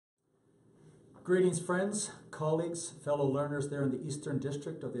Greetings, friends, colleagues, fellow learners there in the Eastern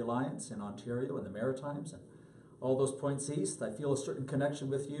District of the Alliance in Ontario and the Maritimes and all those points east. I feel a certain connection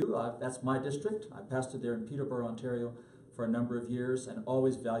with you. That's my district. I pastored there in Peterborough, Ontario for a number of years and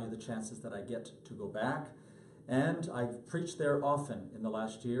always value the chances that I get to go back. And I've preached there often in the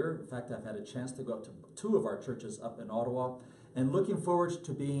last year. In fact, I've had a chance to go up to two of our churches up in Ottawa. And looking forward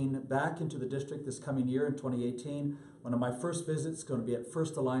to being back into the district this coming year in 2018. One of my first visits is going to be at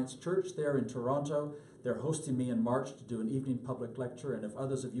First Alliance Church there in Toronto. They're hosting me in March to do an evening public lecture, and if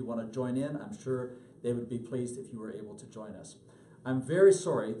others of you want to join in, I'm sure they would be pleased if you were able to join us. I'm very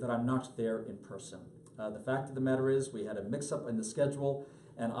sorry that I'm not there in person. The fact of the matter is we had a mix-up in the schedule,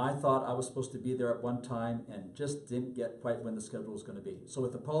 and I thought I was supposed to be there at one time and just didn't get quite when the schedule was going to be. So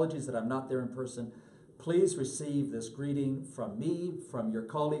with apologies that I'm not there in person, please receive this greeting from me, from your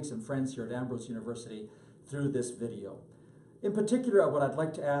colleagues and friends here at Ambrose University through this video. In particular, what I'd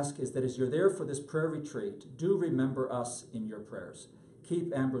like to ask is that as you're there for this prayer retreat, do remember us in your prayers.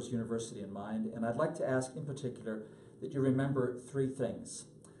 Keep Ambrose University in mind, and I'd like to ask in particular that you remember three things.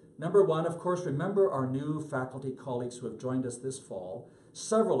 Number one, of course, remember our new faculty colleagues who have joined us this fall,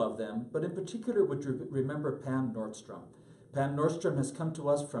 several of them, but in particular would you remember Pam Nordstrom. Pam Nordstrom has come to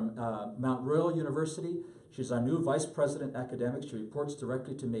us from Mount Royal University. She's our new Vice President Academic. She reports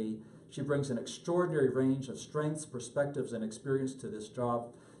directly to me. She brings an extraordinary range of strengths, perspectives, and experience to this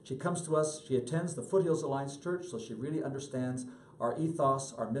job. She comes to us, she attends the Foothills Alliance Church, so she really understands our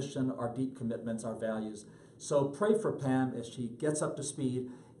ethos, our mission, our deep commitments, our values. So pray for Pam as she gets up to speed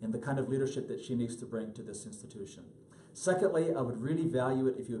in the kind of leadership that she needs to bring to this institution. Secondly, I would really value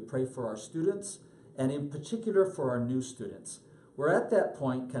it if you would pray for our students, and in particular for our new students. We're at that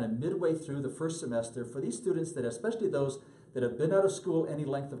point, kind of midway through the first semester, for these students that, especially those that have been out of school any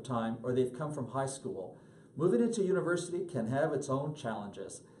length of time or they've come from high school, moving into university can have its own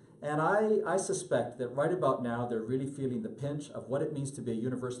challenges. And I suspect that right about now they're really feeling the pinch of what it means to be a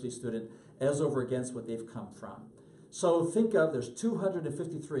university student as over against what they've come from. So think of, there's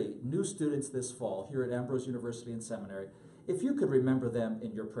 253 new students this fall here at Ambrose University and Seminary. If you could remember them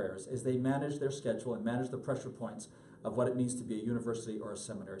in your prayers as they manage their schedule and manage the pressure points of what it means to be a university or a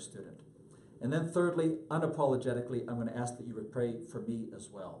seminary student. And then thirdly, unapologetically, I'm going to ask that you would pray for me as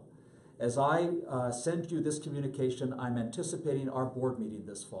well. As I send you this communication, I'm anticipating our board meeting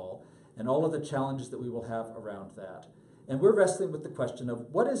this fall and all of the challenges that we will have around that. And we're wrestling with the question of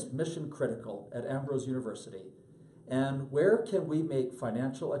what is mission critical at Ambrose University and where can we make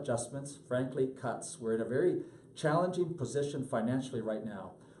financial adjustments, frankly, cuts. We're in a very challenging position financially right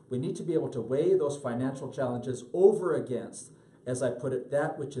now. We need to be able to weigh those financial challenges over against, as I put it,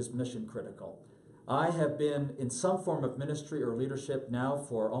 that which is mission critical. I have been in some form of ministry or leadership now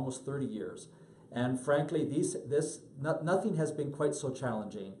for almost 30 years. And frankly, nothing has been quite so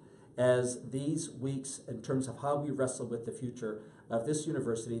challenging as these weeks in terms of how we wrestle with the future of this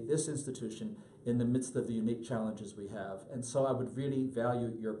university, this institution, in the midst of the unique challenges we have. And so I would really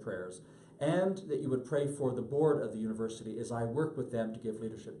value your prayers, and that you would pray for the board of the university as I work with them to give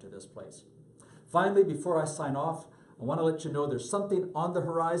leadership to this place. Finally, before I sign off, I want to let you know there's something on the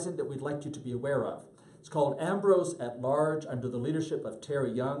horizon that we'd like you to be aware of. It's called Ambrose at Large, under the leadership of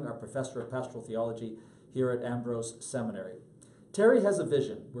Terry Young, our professor of pastoral theology here at Ambrose Seminary. Terry has a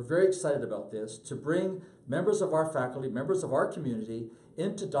vision, we're very excited about this, to bring members of our faculty, members of our community,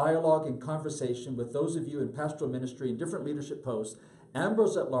 into dialogue and conversation with those of you in pastoral ministry and different leadership posts.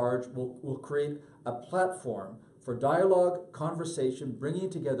 Ambrose at Large will create a platform for dialogue, conversation, bringing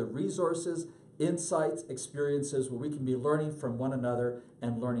together resources, insights, experiences where we can be learning from one another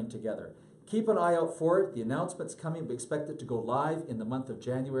and learning together. Keep an eye out for it. The announcement's coming. We expect it to go live in the month of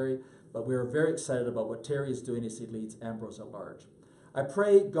January, but we are very excited about what Terry is doing as he leads Ambrose at Large. I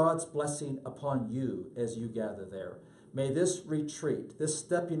pray God's blessing upon you as you gather there. May this retreat, this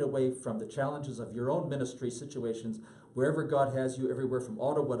stepping away from the challenges of your own ministry situations, wherever God has you, everywhere from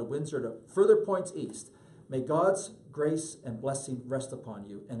Ottawa to Windsor to further points east, may God's grace and blessing rest upon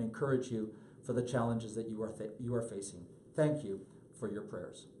you and encourage you for the challenges that you are facing. Thank you for your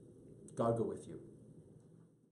prayers. God go with you.